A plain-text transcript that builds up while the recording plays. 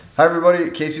Hi everybody,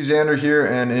 Casey Zander here,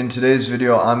 and in today's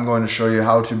video I'm going to show you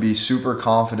how to be super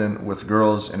confident with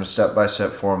girls in a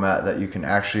step-by-step format that you can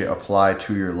actually apply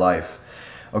to your life.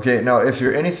 Okay, now if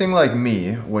you're anything like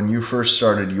me, when you first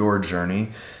started your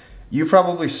journey, you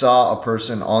probably saw a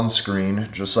person on screen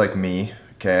just like me,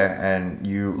 okay, and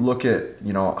you look at,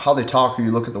 how they talk, or you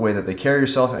look at the way that they carry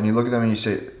yourself, and you look at them and you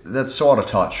say, that's so out of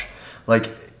touch.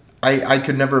 Like, I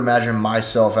could never imagine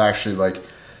myself actually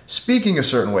speaking a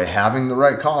certain way, having the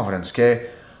right confidence, okay?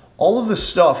 All of this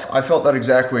stuff, I felt that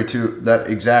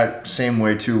exact same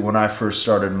way too when I first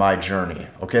started my journey,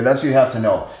 okay? That's what you have to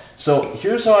know. So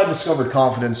here's how I discovered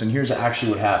confidence, and here's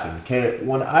actually what happened, okay?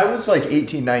 When I was like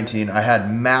 18, 19, I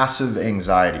had massive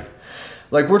anxiety.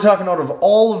 Like, we're talking out of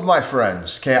all of my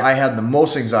friends, okay, I had the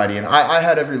most anxiety, and I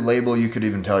had every label you could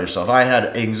even tell yourself. I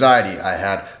had anxiety, I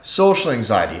had social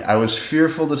anxiety, I was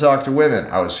fearful to talk to women,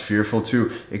 I was fearful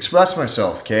to express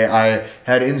myself, okay, I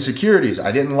had insecurities,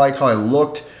 I didn't like how I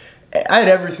looked, I had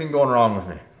everything going wrong with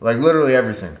me, like literally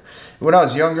everything. When I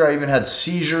was younger, I even had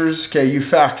seizures, okay, you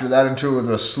factor that into it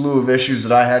with a slew of issues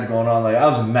that I had going on, like I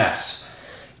was a mess.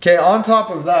 Okay, on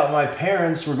top of that, my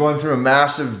parents were going through a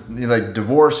massive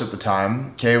divorce at the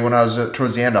time, okay, when I was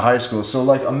towards the end of high school.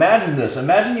 So imagine this.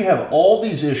 Imagine you have all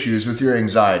these issues with your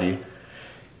anxiety.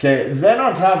 Okay, then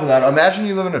on top of that, imagine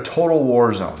you live in a total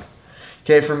war zone.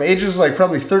 Okay, from ages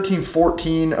probably 13,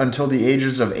 14 until the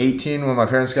ages of 18 when my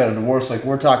parents got a divorce,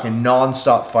 we're talking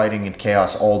non-stop fighting and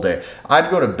chaos all day.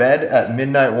 I'd go to bed at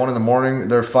midnight, 1 in the morning,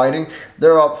 they're fighting.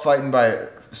 They're up fighting by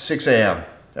 6 a.m.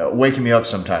 Waking me up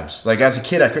sometimes. As a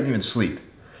kid, I couldn't even sleep.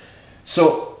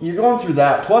 So you're going through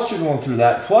that, plus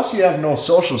you have no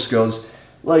social skills.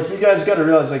 You guys got to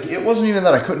realize, it wasn't even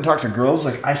that I couldn't talk to girls.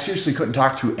 I seriously couldn't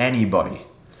talk to anybody.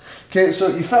 Okay, so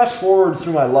you fast forward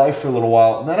through my life for a little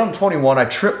while, and then I'm 21, I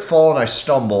trip, fall, and I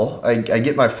stumble. I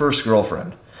get my first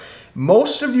girlfriend.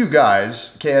 Most of you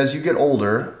guys, okay, as you get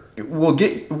older, will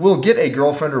get a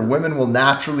girlfriend, or women will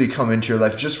naturally come into your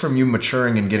life just from you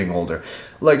maturing and getting older.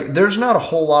 There's not a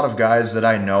whole lot of guys that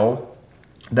I know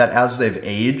that as they've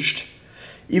aged,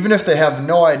 even if they have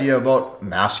no idea about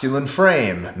masculine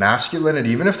frame, masculinity,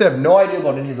 even if they have no idea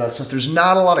about any of that stuff, there's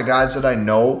not a lot of guys that I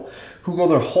know who go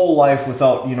their whole life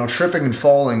without, tripping and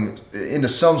falling into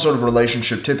some sort of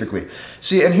relationship typically.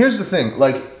 See, and here's the thing,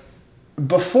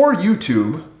 before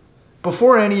YouTube,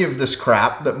 before any of this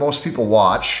crap that most people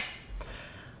watch,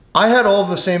 I had all of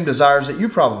the same desires that you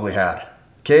probably had,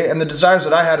 okay? And the desires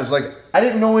that I had is I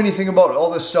didn't know anything about all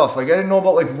this stuff. I didn't know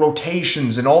about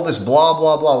rotations and all this blah,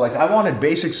 blah, blah. I wanted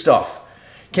basic stuff,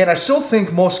 okay? And I still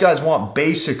think most guys want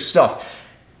basic stuff.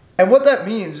 And what that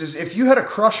means is if you had a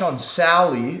crush on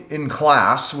Sally in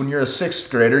class when you're a 6th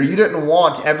grader, you didn't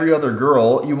want every other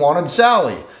girl, you wanted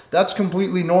Sally. That's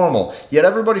completely normal. Yet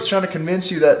everybody's trying to convince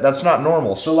you that that's not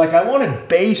normal. So I wanted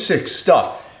basic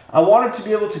stuff. I wanted to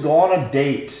be able to go on a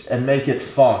date and make it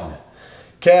fun.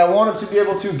 Okay, I wanted to be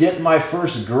able to get my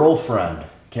first girlfriend.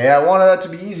 Okay, I wanted that to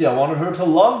be easy. I wanted her to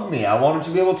love me. I wanted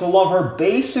to be able to love her.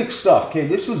 Basic stuff. Okay,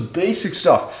 this was basic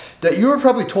stuff that you were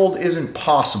probably told isn't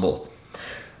possible.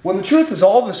 When the truth is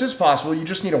all of this is possible, you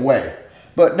just need a way.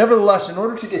 But nevertheless, in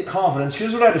order to get confidence,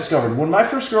 here's what I discovered. When my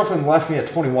first girlfriend left me at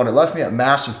 21, it left me at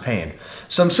massive pain.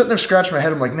 So I'm sitting there scratching my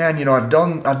head. I'm like, man, I've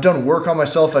done work on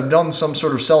myself. I've done some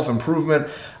sort of self-improvement.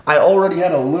 I already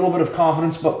had a little bit of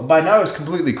confidence, but by now I was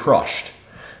completely crushed.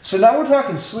 So now we're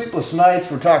talking sleepless nights.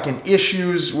 We're talking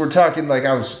issues. We're talking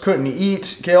couldn't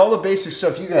eat. Okay, all the basic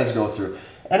stuff you guys go through.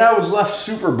 And I was left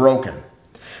super broken.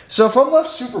 So if I'm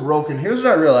left super broken, here's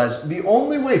what I realized. The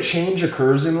only way change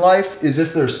occurs in life is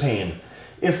if there's pain.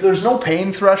 If there's no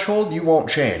pain threshold, you won't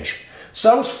change.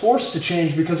 So I was forced to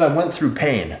change because I went through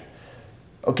pain.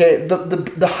 Okay,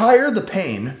 the higher the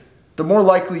pain, the more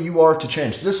likely you are to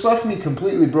change. This left me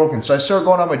completely broken. So I started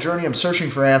going on my journey. I'm searching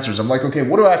for answers. I'm like, okay,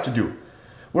 what do I have to do?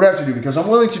 What do I have to do? Because I'm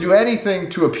willing to do anything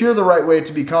to appear the right way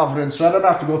to be confident so I don't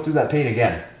have to go through that pain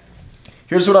again.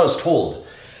 Here's what I was told.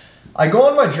 I go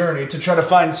on my journey to try to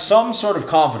find some sort of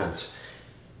confidence.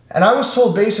 And I was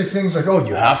told basic things like, oh,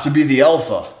 you have to be the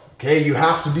alpha. Okay, you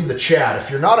have to be the Chad.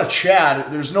 If you're not a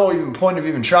Chad, there's no even point of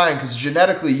even trying because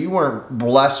genetically you weren't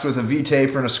blessed with a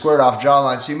V-taper and a squared off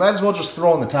jawline, so you might as well just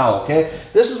throw in the towel, okay?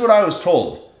 This is what I was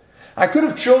told. I could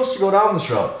have chose to go down this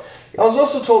route. I was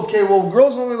also told, okay, well,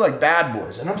 girls only like bad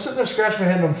boys. And I'm sitting there scratching my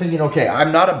head and I'm thinking, okay,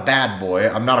 I'm not a bad boy.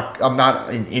 I'm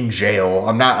not in jail.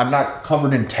 I'm not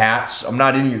covered in tats. I'm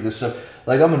not any of this stuff.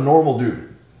 I'm a normal dude.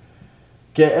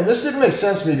 Okay, and this didn't make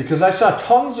sense to me because I saw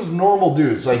tons of normal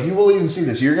dudes. You will even see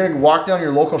this. You're going to walk down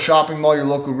your local shopping mall, your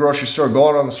local grocery store, go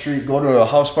out on the street, go to a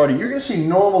house party. You're going to see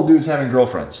normal dudes having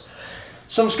girlfriends.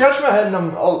 So I'm scratching my head and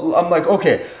I'm like,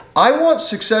 okay, I want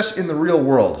success in the real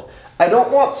world. I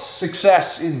don't want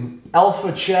success in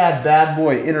alpha Chad bad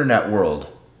boy internet world.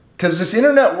 Because this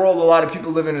internet world a lot of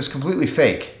people live in is completely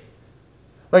fake.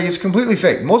 Like, it's completely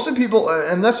fake. Most of the people,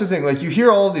 and that's the thing, like, you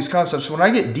hear all of these concepts. When I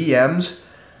get DMs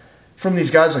from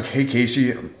these guys like, hey,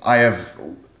 Casey, I have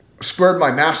squared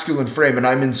my masculine frame and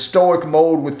I'm in stoic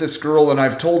mode with this girl and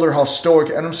I've told her how stoic,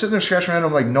 and I'm sitting there scratching my head,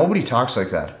 I'm like, nobody talks like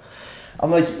that.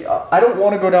 I'm like, I don't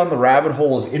want to go down the rabbit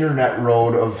hole of internet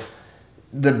road of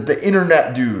the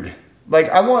internet dude. Like,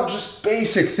 I want just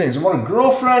basic things. I want a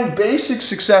girlfriend, basic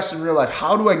success in real life.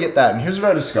 How do I get that? And here's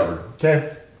what I discovered,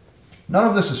 okay? None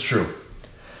of this is true.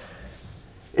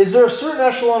 Is there a certain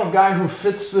echelon of guy who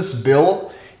fits this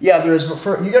bill? Yeah, there is,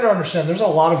 but you got to understand, there's a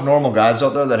lot of normal guys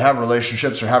out there that have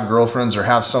relationships or have girlfriends or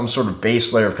have some sort of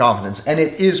base layer of confidence, and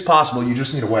it is possible. You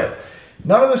just need a way.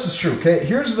 None of this is true, okay?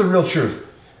 Here's the real truth.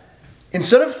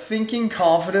 Instead of thinking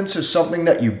confidence is something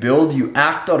that you build, you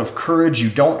act out of courage, you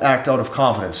don't act out of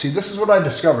confidence. See, this is what I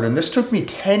discovered, and this took me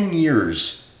 10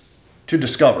 years to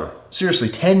discover. Seriously,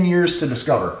 10 years to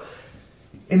discover.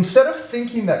 Instead of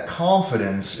thinking that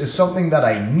confidence is something that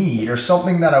I need or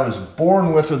something that I was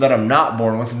born with or that I'm not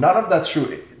born with, none of that's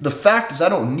true. The fact is I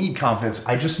don't need confidence,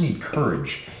 I just need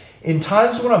courage. In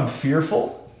times when I'm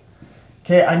fearful,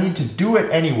 okay, I need to do it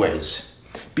anyways.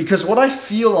 Because what I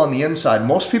feel on the inside,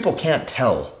 most people can't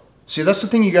tell. See, that's the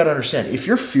thing you got to understand. If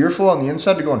you're fearful on the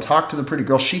inside to go and talk to the pretty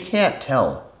girl, she can't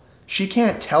tell. She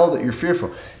can't tell that you're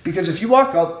fearful. Because if you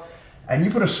walk up and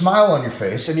you put a smile on your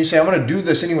face and you say, I'm going to do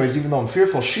this anyways, even though I'm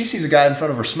fearful, she sees a guy in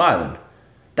front of her smiling.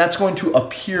 That's going to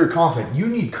appear confident. You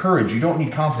need courage. You don't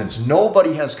need confidence.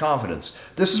 Nobody has confidence.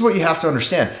 This is what you have to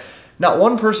understand. Not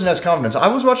one person has confidence. I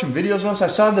was watching videos once. I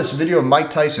saw this video of Mike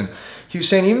Tyson. He was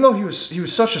saying, even though he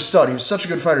was such a stud, he was such a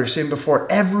good fighter, he was saying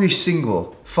before every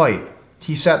single fight,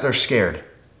 he sat there scared.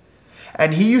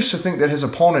 And he used to think that his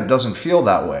opponent doesn't feel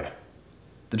that way.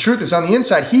 The truth is, on the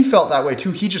inside, he felt that way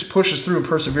too. He just pushes through and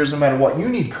perseveres no matter what. You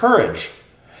need courage.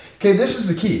 Okay, this is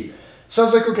the key. So I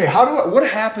was like, okay, what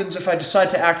happens if I decide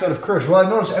to act out of courage? Well, I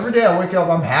notice every day I wake up,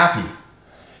 I'm happy.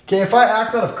 Okay, if I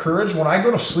act out of courage, when I go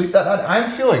to sleep that night,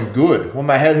 I'm feeling good when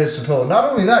my head hits the pillow.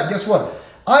 Not only that, guess what?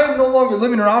 I am no longer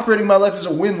living or operating my life as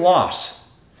a win-loss.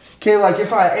 Okay, like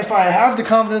if I have the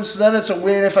confidence, then it's a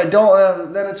win. If I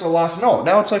don't, then it's a loss. No,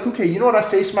 now it's like, okay, you know what? I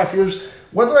face my fears.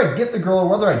 Whether I get the girl or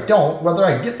whether I don't, whether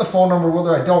I get the phone number,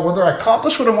 whether I don't, whether I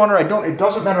accomplish what I want or I don't, it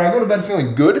doesn't matter. I go to bed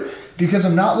feeling good because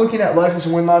I'm not looking at life as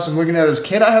a win-loss. I'm looking at it as,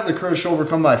 can I have the courage to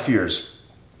overcome my fears?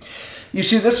 You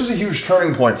see, this was a huge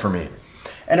turning point for me.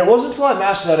 And it wasn't until I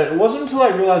mastered that, it wasn't until I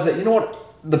realized that, you know what,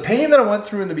 the pain that I went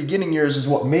through in the beginning years is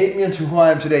what made me into who I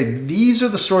am today. These are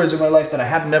the stories of my life that I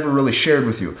have never really shared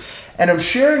with you. And I'm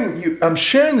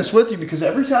sharing this with you because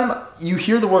every time you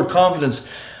hear the word confidence,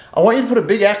 I want you to put a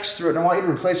big X through it and I want you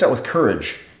to replace that with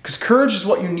courage. Because courage is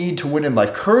what you need to win in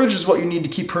life. Courage is what you need to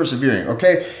keep persevering,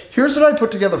 okay? Here's what I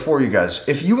put together for you guys.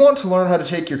 If you want to learn how to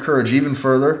take your courage even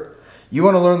further, you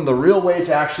want to learn the real way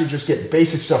to actually just get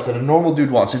basic stuff that a normal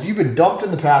dude wants. If you've been dumped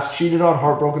in the past, cheated on,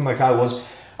 heartbroken like I was,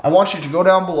 I want you to go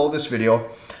down below this video.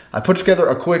 I put together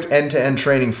a quick end-to-end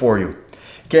training for you.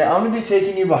 Okay, I'm going to be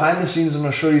taking you behind the scenes. I'm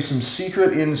going to show you some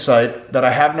secret insight that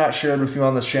I have not shared with you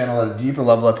on this channel at a deeper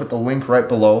level. I put the link right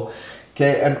below.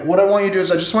 Okay, and what I want you to do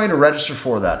is I just want you to register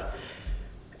for that.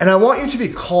 And I want you to be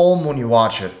calm when you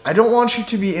watch it. I don't want you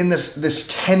to be in this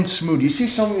tense mood. You see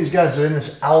some of these guys, they're in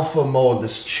this alpha mode,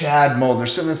 this Chad mode. They're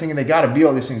sitting there thinking they got to be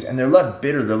all these things. And they're left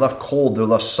bitter, they're left cold, they're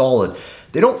left solid.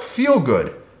 They don't feel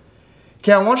good.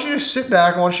 Okay, I want you to sit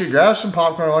back. I want you to grab some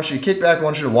popcorn. I want you to kick back. I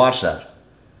want you to watch that.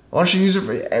 I want you to use it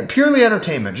for purely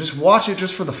entertainment. Just watch it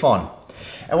just for the fun.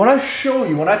 And when I show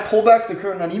you, when I pull back the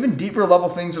curtain on even deeper level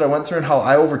things that I went through and how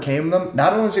I overcame them,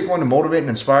 not only is it going to motivate and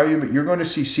inspire you, but you're going to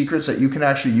see secrets that you can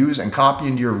actually use and copy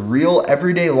into your real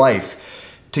everyday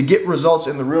life to get results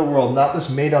in the real world, not this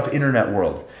made up internet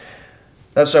world.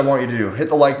 That's what I want you to do. Hit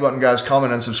the like button, guys.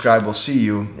 Comment and subscribe. We'll see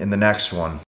you in the next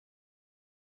one.